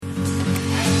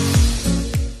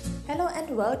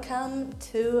welcome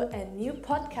to a new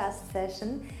podcast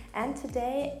session. And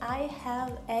today I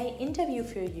have an interview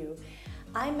for you.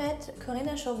 I met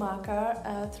Corinna Schumacher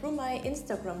through my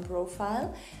Instagram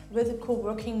profile with a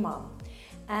co-working mom.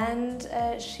 And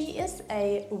she is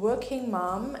a working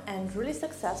mom and really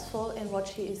successful in what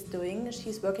she is doing.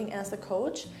 She's working as a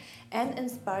coach and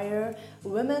inspire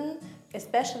women,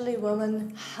 especially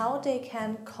women, how they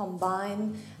can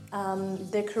combine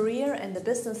their career and the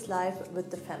business life with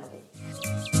the family.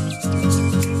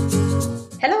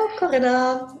 Hello,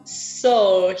 Corinna.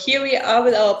 So here we are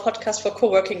with our podcast for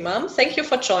co-working mom. Thank you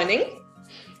for joining.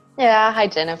 Yeah, hi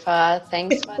Jennifer.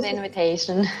 Thanks for the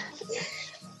invitation.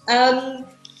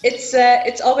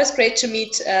 It's always great to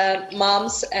meet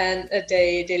moms, and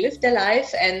they live their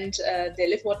life and they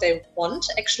live what they want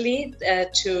actually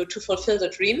to fulfill their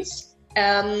dreams.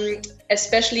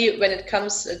 Especially when it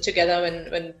comes together,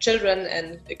 when children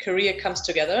and a career comes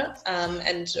together,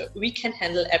 and we can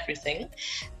handle everything.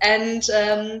 And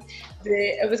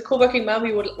with co-working mom,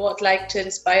 we would like to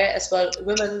inspire as well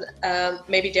women.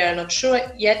 Maybe they are not sure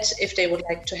yet if they would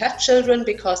like to have children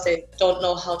because they don't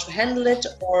know how to handle it,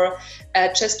 or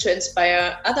just to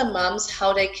inspire other moms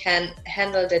how they can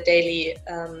handle the daily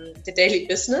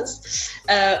business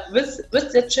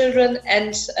with the children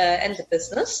and the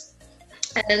business.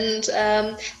 And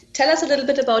tell us a little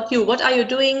bit about you. What are you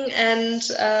doing, and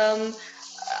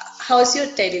how is your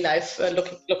daily life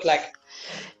look like?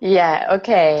 Yeah,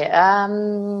 okay. I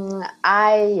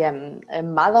am a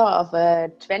mother of a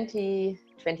 20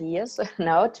 years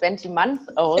now,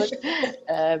 20-month-old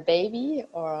baby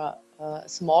or a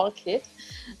small kid,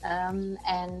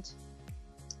 and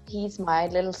he's my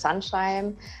little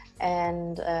sunshine.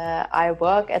 And I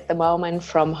work at the moment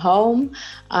from home.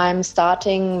 I'm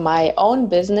starting my own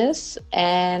business,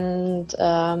 and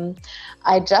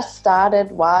I just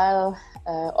started or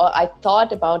I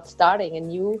thought about starting a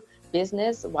new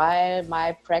business while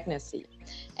my pregnancy.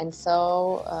 And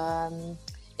so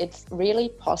it's really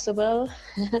possible.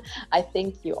 I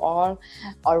think you all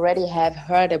already have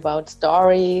heard about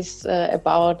stories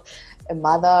about a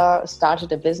mother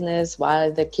started a business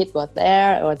while the kid was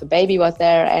there or the baby was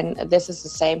there, and this is the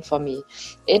same for me.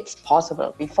 It's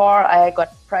possible. Before I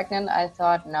got pregnant, I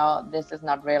thought, no, this is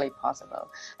not really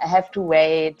possible. I have to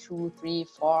wait 2, 3,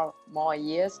 4 more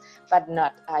years, but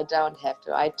I don't have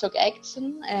to. I took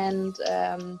action, and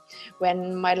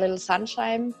when my little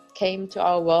sunshine came to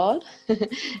our world,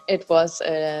 it was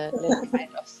a little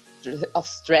kind of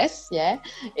stress, yeah,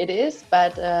 it is,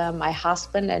 but my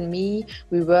husband and me,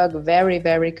 we work very,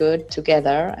 very good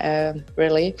together,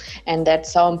 really, and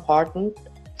that's so important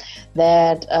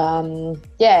that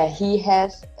he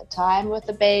has time with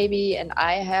the baby and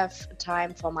I have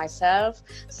time for myself,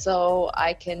 so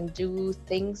I can do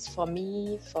things for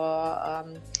me, for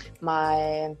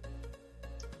my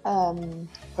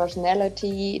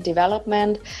personality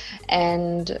development.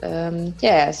 And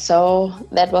so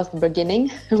that was the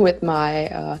beginning with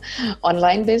my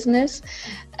online business,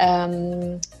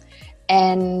 and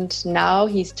now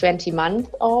he's 20 months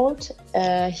old.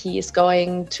 He is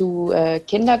going to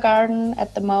kindergarten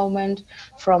at the moment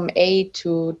from 8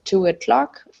 to 2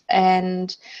 o'clock,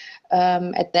 and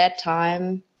at that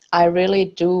time I really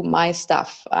do my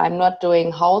stuff. I'm not doing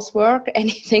housework,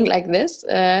 anything like this.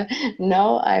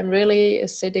 No, I'm really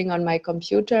sitting on my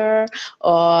computer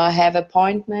or have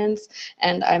appointments,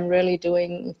 and I'm really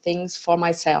doing things for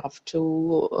myself,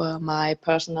 to my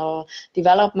personal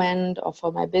development or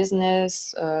for my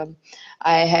business.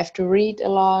 I have to read a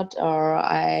lot, or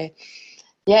I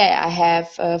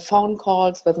have phone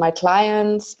calls with my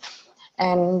clients,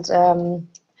 and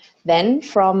then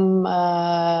from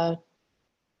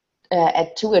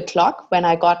at 2 o'clock, when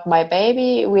I got my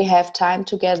baby, we have time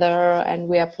together and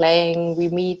we are playing. We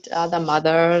meet other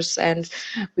mothers and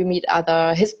we meet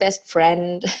his best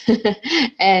friend,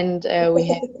 and we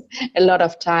have a lot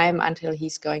of time until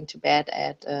he's going to bed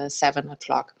at 7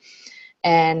 o'clock.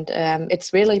 And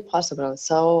it's really possible.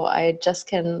 So I just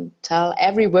can tell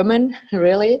every woman,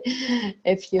 really,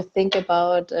 if you think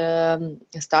about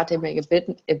starting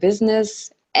a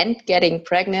business and getting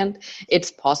pregnant, it's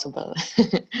possible.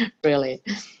 Really.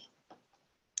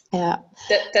 Yeah.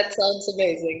 That sounds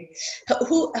amazing.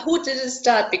 Who did it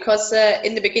start? Because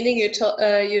in the beginning you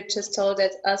just told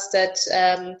us that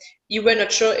you were not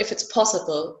sure if it's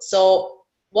possible. So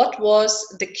what was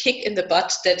the kick in the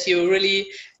butt that you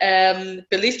really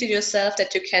believed in yourself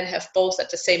that you can have both at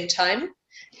the same time?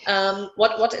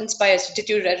 What inspires you? Did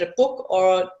you read a book,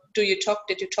 or did you talk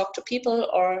to people,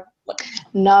 or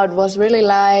No, it was really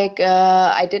like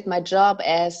I did my job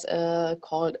as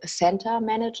called a center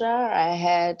manager. I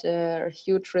had a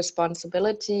huge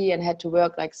responsibility and had to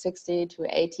work like 60 to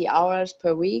 80 hours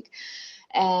per week.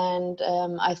 And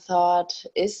I thought,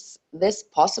 is this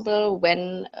possible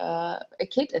when a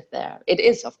kid is there? It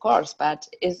is, of course, but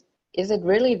is it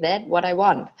really that what I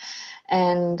want?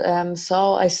 And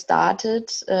so I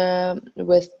started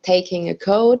with taking a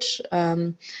coach.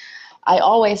 I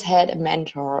always had a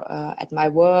mentor at my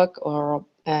work or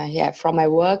from my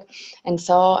work, and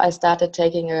so I started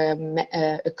taking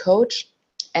a coach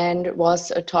and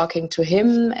was talking to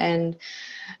him and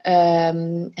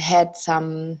had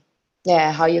some,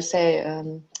 how you say,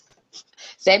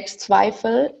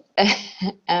 Selbstzweifel.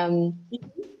 um,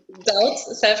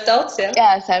 Doubts, self-doubts, yeah.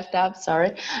 yeah, self-doubt,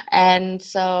 sorry. And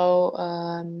so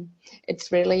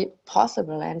it's really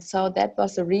possible. And so that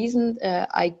was the reason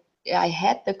I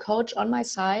had the coach on my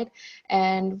side,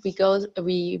 and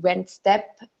we went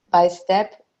step by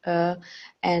step,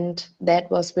 and that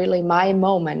was really my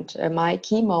moment, my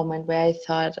key moment, where I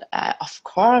thought, of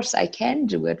course I can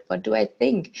do it. What do I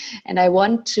think? And I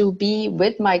want to be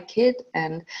with my kid,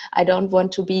 and I don't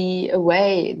want to be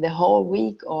away the whole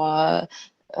week, or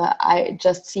I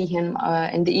just see him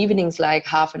in the evenings, like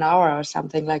half an hour or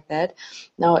something like that.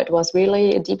 No, it was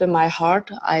really deep in my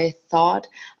heart. I thought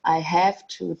I have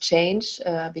to change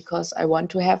because I want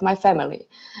to have my family.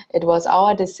 It was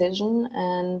our decision,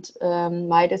 and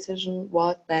my decision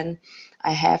was then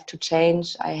I have to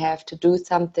change. I have to do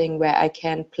something where I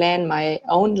can plan my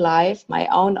own life, my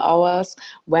own hours,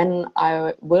 when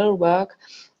I will work.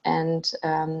 And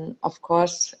of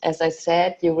course, as I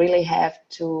said, you really have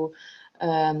to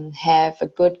have a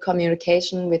good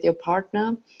communication with your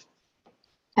partner.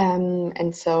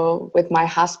 And so with my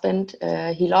husband,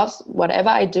 he loves whatever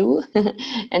I do.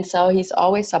 And so he's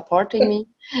always supporting me.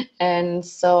 And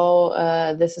so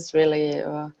this is really,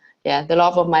 the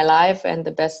love of my life and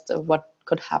the best of what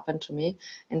could happen to me.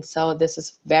 And so this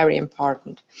is very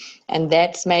important. And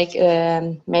that's make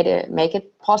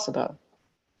it possible.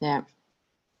 Yeah.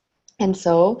 And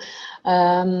so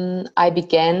I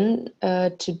began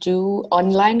to do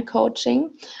online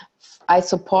coaching. I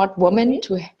support women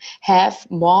to have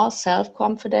more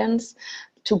self-confidence,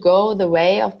 to go the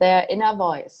way of their inner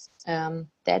voice.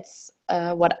 That's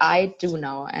what I do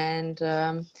now. And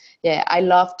I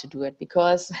love to do it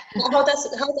because how does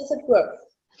it work?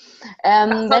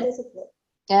 that Does it work?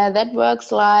 that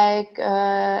works like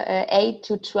 8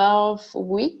 to 12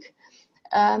 week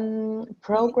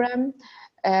program.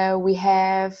 We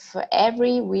have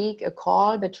every week a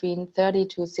call between 30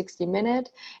 to 60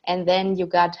 minutes, and then you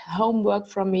got homework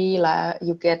from me, like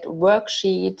you get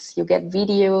worksheets, you get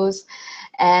videos,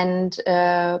 and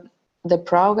the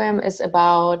program is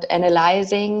about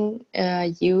analyzing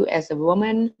you as a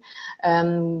woman.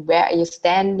 Where are you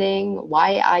standing?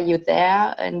 Why are you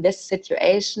there in this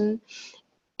situation?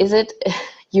 Is it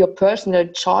your personal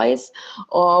choice,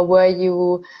 or were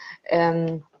you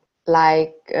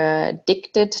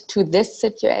addicted to this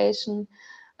situation?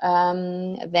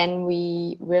 Then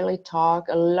we really talk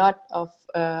a lot of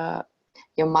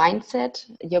your mindset,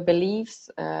 your beliefs,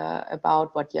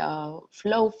 about what your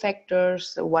flow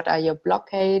factors, what are your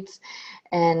blockades,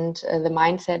 and the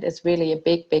mindset is really a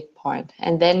big point.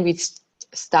 And then we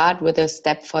start with a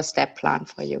step-for-step plan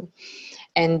for you.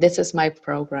 And this is my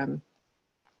program.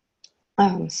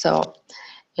 So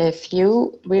if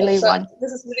you really want,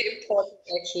 this is really important,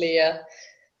 actually,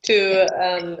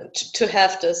 to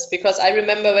have this, because I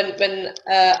remember when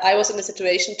I was in a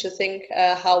situation to think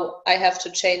how I have to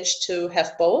change to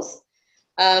have both.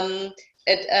 I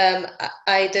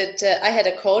had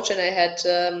a coach, and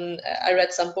I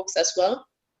read some books as well.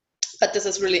 But this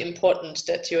is really important,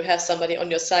 that you have somebody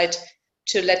on your side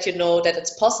to let you know that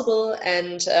it's possible,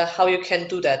 and how you can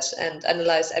do that, and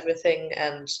analyze everything,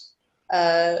 and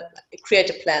create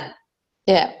a plan.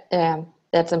 yeah,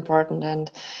 that's important. And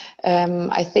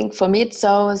I think for me it's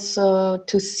so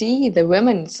to see the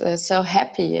women so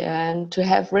happy, and to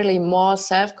have really more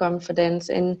self-confidence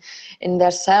in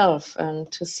their self,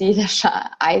 and to see their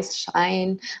eyes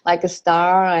shine like a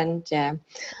star, and a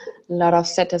lot of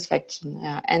satisfaction.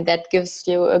 And that gives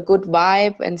you a good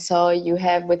vibe, and so you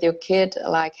have with your kid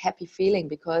like happy feeling,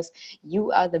 because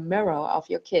you are the mirror of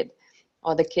your kid,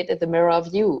 or the kid is the mirror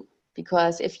of you.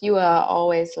 Because if you are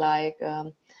always like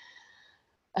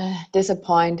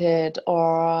disappointed,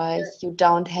 or you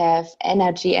don't have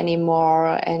energy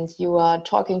anymore, and you are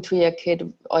talking to your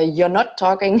kid, or you're not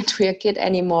talking to your kid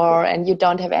anymore, and you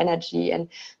don't have energy, and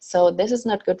so this is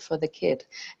not good for the kid.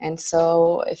 And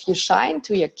so if you shine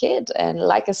to your kid and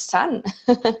like a sun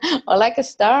or like a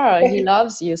star, he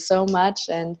loves you so much,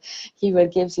 and he will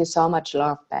give you so much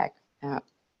love back. Yeah.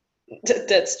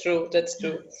 That's true.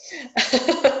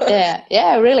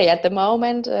 Yeah, really. At the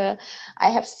moment, I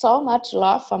have so much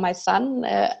love for my son.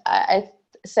 I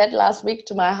said last week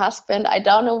to my husband, I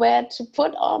don't know where to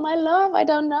put all my love. I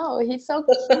don't know. He's so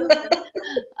cute.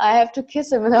 I have to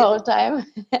kiss him the whole time.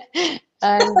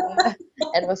 And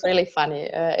it was really funny.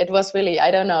 It was really,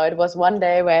 I don't know, it was one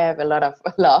day where I have a lot of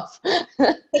love.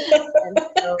 And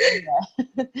so,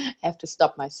 yeah, I have to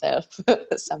stop myself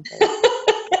sometimes.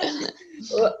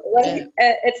 Well,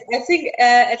 Yeah. I think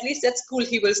at least at school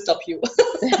he will stop you.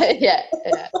 Yeah.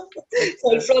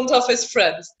 So in front of his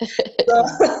friends.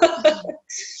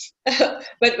 So,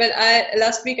 when I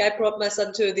last week I brought my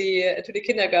son to the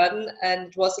kindergarten, and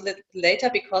it was a little later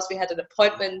because we had an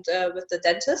appointment with the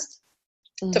dentist,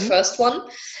 the first one,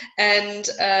 and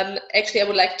actually I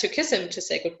would like to kiss him to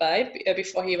say goodbye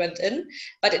before he went in,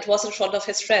 but it was in front of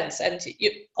his friends, and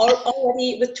you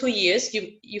already with 2 years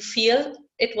you feel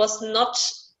it was not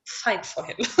fine for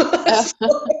him.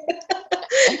 So,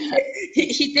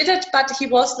 he did it, but he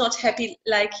was not happy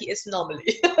like he is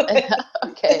normally.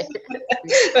 Okay.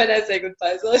 When I say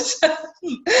goodbye, so it's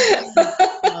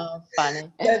Oh,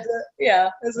 funny. but, yeah,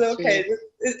 it's okay. Sweet.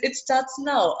 It starts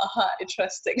now. Aha,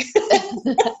 interesting.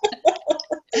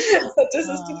 But this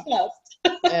is too fast.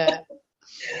 Yeah.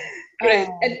 Great.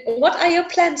 And what are your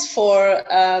plans for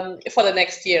the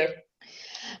next year?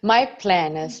 My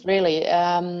plan is really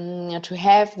to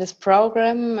have this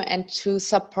program and to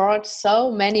support so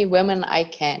many women I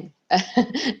can.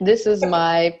 This is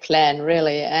my plan,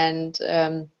 really. And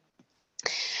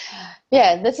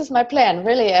yeah, this is my plan,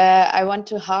 really. I want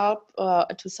to help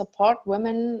to support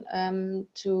women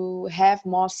to have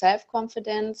more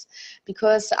self-confidence,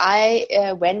 because I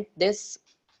went this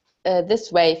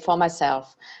way for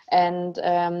myself, and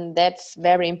that's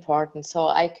very important. So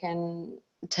I can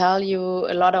tell you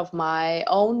a lot of my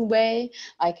own way.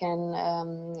 I can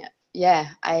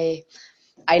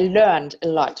I learned a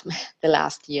lot the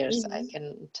last years, I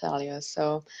can tell you.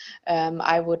 So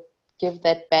I would give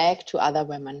that back to other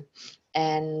women.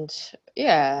 And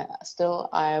yeah, still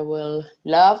I will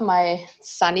love my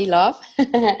sunny love,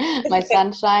 my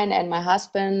sunshine, and my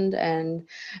husband, and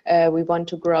we want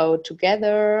to grow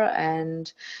together.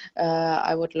 And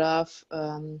I would love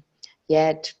to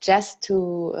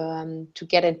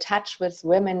get in touch with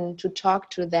women, to talk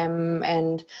to them.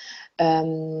 And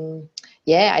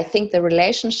I think the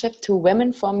relationship to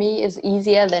women for me is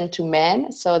easier than to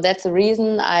men. So that's the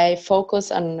reason I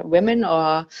focus on women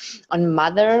or on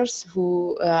mothers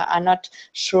who are not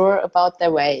sure about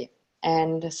their way.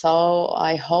 And so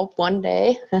I hope one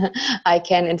day I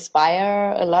can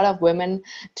inspire a lot of women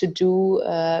to do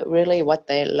really what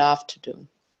they love to do.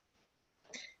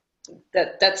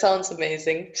 That sounds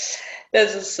amazing.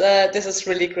 This is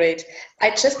really great. I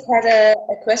just had a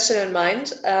question in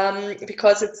mind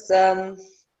because it's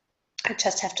I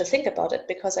just have to think about it,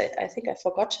 because I think I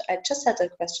forgot. I just had a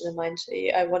question in mind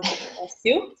I wanted to ask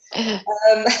you.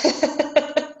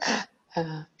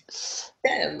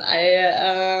 Damn,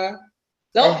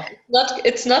 no,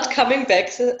 it's not coming back.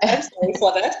 So I'm sorry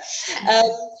for that.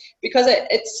 Because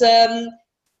it's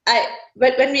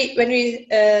when we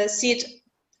see it.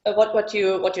 What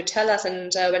you tell us,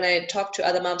 and when I talk to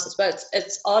other moms as well,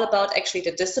 it's all about actually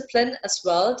the discipline as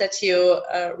well, that you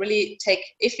really take.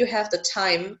 If you have the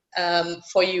time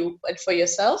for you and for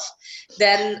yourself,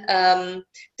 then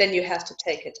you have to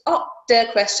take it. Oh, the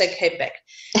question came back.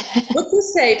 What you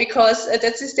say, because that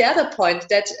is the other point,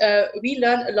 that we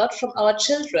learn a lot from our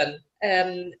children,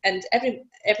 and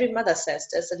every mother says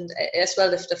this, and as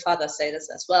well if the father say this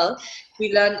as well.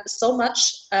 We learn so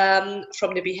much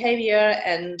from the behavior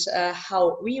and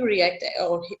how we react,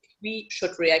 or we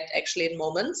should react actually in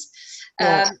moments,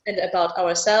 and about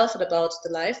ourselves and about the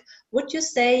life. Would you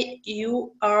say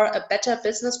you are a better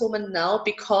businesswoman now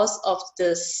because of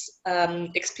this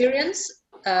experience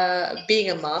being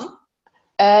a mom?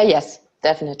 Yes,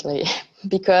 definitely.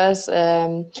 Because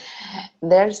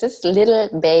there's this little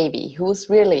baby who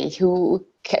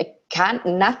can't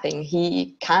nothing.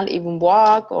 He can't even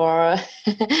walk or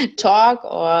talk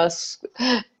or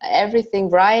everything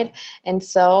right. And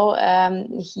so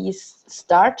he's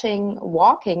starting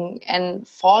walking and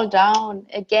fall down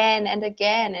again and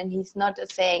again. And he's not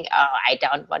saying, oh, I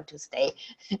don't want to stay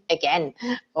again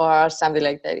or something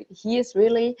like that. He is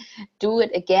really do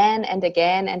it again and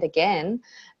again and again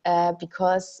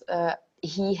because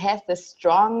he has the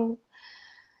strong,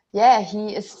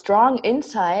 he is strong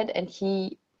inside, and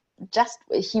he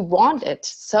want it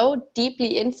so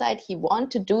deeply inside. He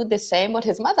want to do the same what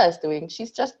his mother is doing.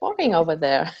 She's just walking over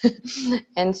there.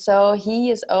 And so he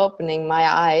is opening my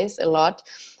eyes a lot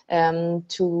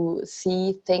to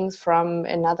see things from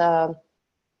another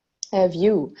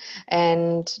view,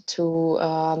 and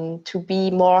to be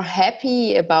more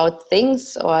happy about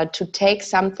things, or to take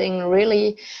something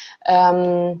really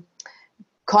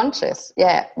conscious,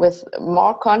 with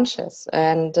more conscious.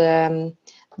 And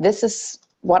this is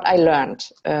what I learned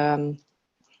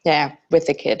with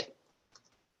the kid.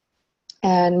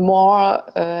 And more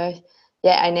I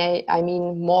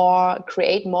mean more,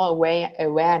 create more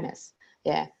awareness.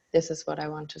 This is what I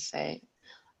want to say.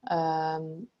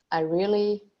 I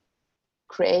really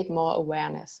create more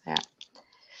awareness.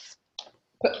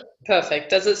 Perfect.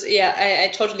 This is, I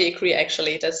totally agree,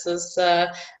 actually. This is,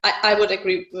 I would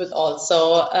agree with all.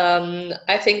 So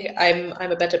I think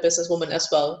I'm a better businesswoman as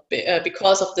well,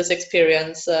 because of this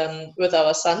experience with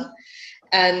our son,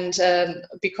 and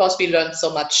because we learned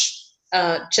so much,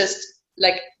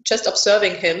 just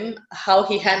observing him, how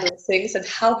he handles things and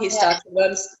how he starts to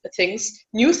learn things,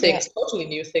 new things, totally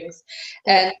new things.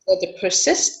 And the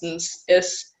persistence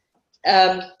is,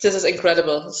 this is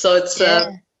incredible. So it's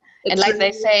and like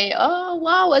they say, oh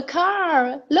wow, a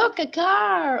car, look, a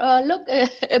car, or look,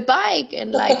 a bike,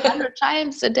 and like 100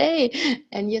 times a day.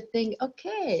 And you think,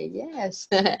 okay, yes,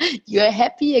 you're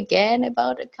happy again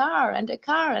about a car and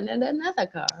then another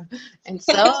car. And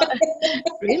so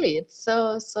really, it's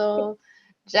so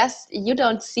just, you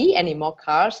don't see any more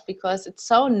cars because it's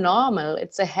so normal.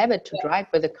 It's a habit to drive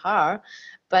with a car.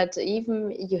 But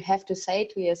even you have to say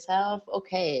to yourself,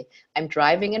 okay, I'm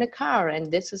driving in a car,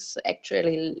 and this is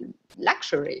actually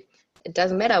luxury. It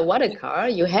doesn't matter what a car,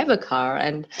 you have a car.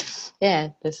 And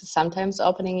this is sometimes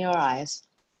opening your eyes.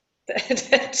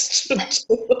 That's true.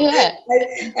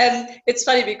 And it's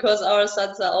funny because our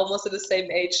sons are almost at the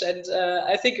same age, and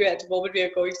I think at the moment we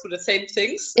are going through the same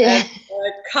things. And,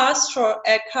 cars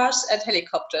and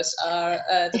helicopters are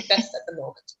the best at the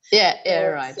moment.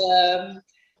 Right.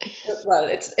 Well,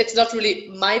 it's not really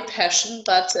my passion,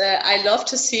 but I love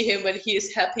to see him when he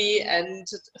is happy, and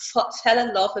fell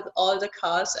in love with all the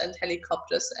cars and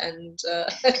helicopters and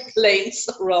planes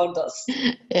around us.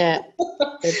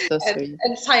 It's so sweet.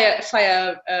 And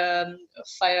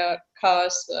fire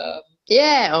cars.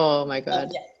 Oh my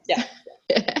God.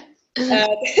 So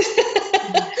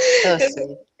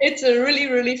sweet. It's a really,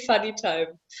 really funny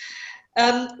time.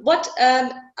 As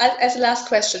a last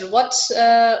question, what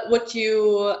would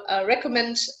you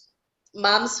recommend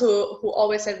moms who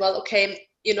always said, well, okay,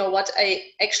 you know what, I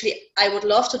would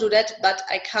love to do that, but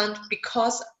I can't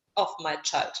because of my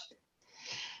child?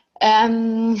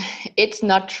 It's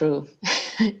not true.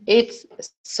 It's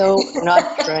so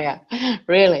not true,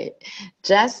 really.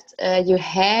 Just you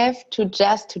have to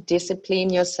discipline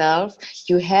yourself.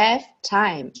 You have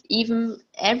time. Even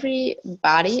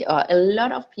everybody or a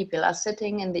lot of people are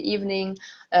sitting in the evening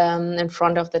in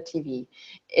front of the TV.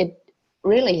 It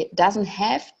really doesn't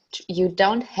have to. You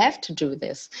don't have to do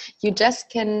this. You just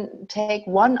can take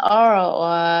 1 hour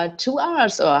or 2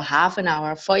 hours or half an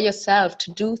hour for yourself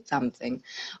to do something.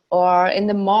 Or in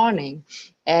the morning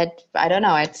at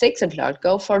 6 o'clock,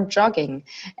 go for jogging.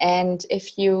 And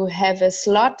if you have a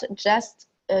slot, just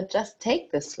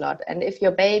take the slot. And if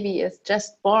your baby is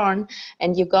just born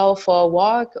and you go for a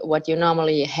walk, what you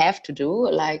normally have to do,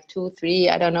 like 2-3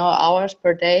 hours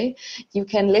per day, you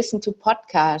can listen to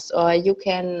podcasts, or you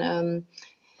can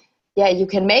you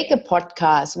can make a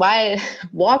podcast while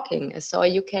walking, so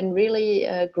you can really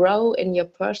grow in your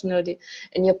person.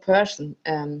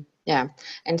 And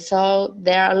so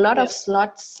there are a lot of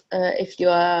slots. If you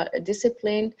are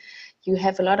disciplined, you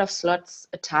have a lot of slots,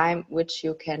 a time which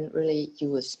you can really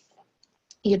use.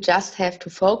 You just have to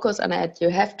focus on it. You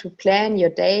have to plan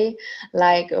your day,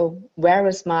 like where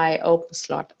is my open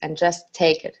slot, and just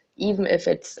take it, even if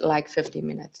it's like 50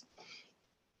 minutes.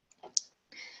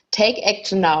 Take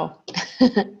action now.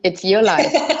 It's your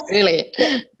life, really.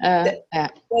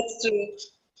 That's true.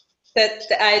 That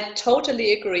I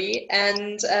totally agree.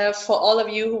 And for all of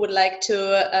you who would like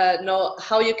to know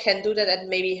how you can do that, and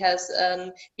maybe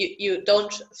you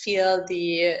don't feel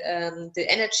the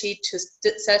energy to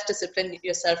self-discipline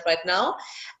yourself right now,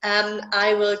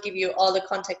 I will give you all the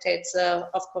contact dates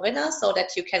of Corinna so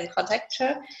that you can contact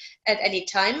her at any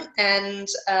time and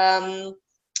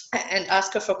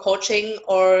ask her for coaching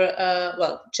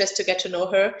or just to get to know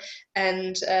her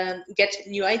and get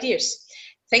new ideas.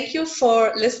 Thank you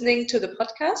for listening to the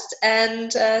podcast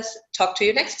and talk to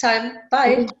you next time.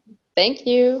 Bye. Thank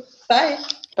you. Bye.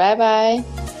 Bye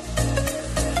bye.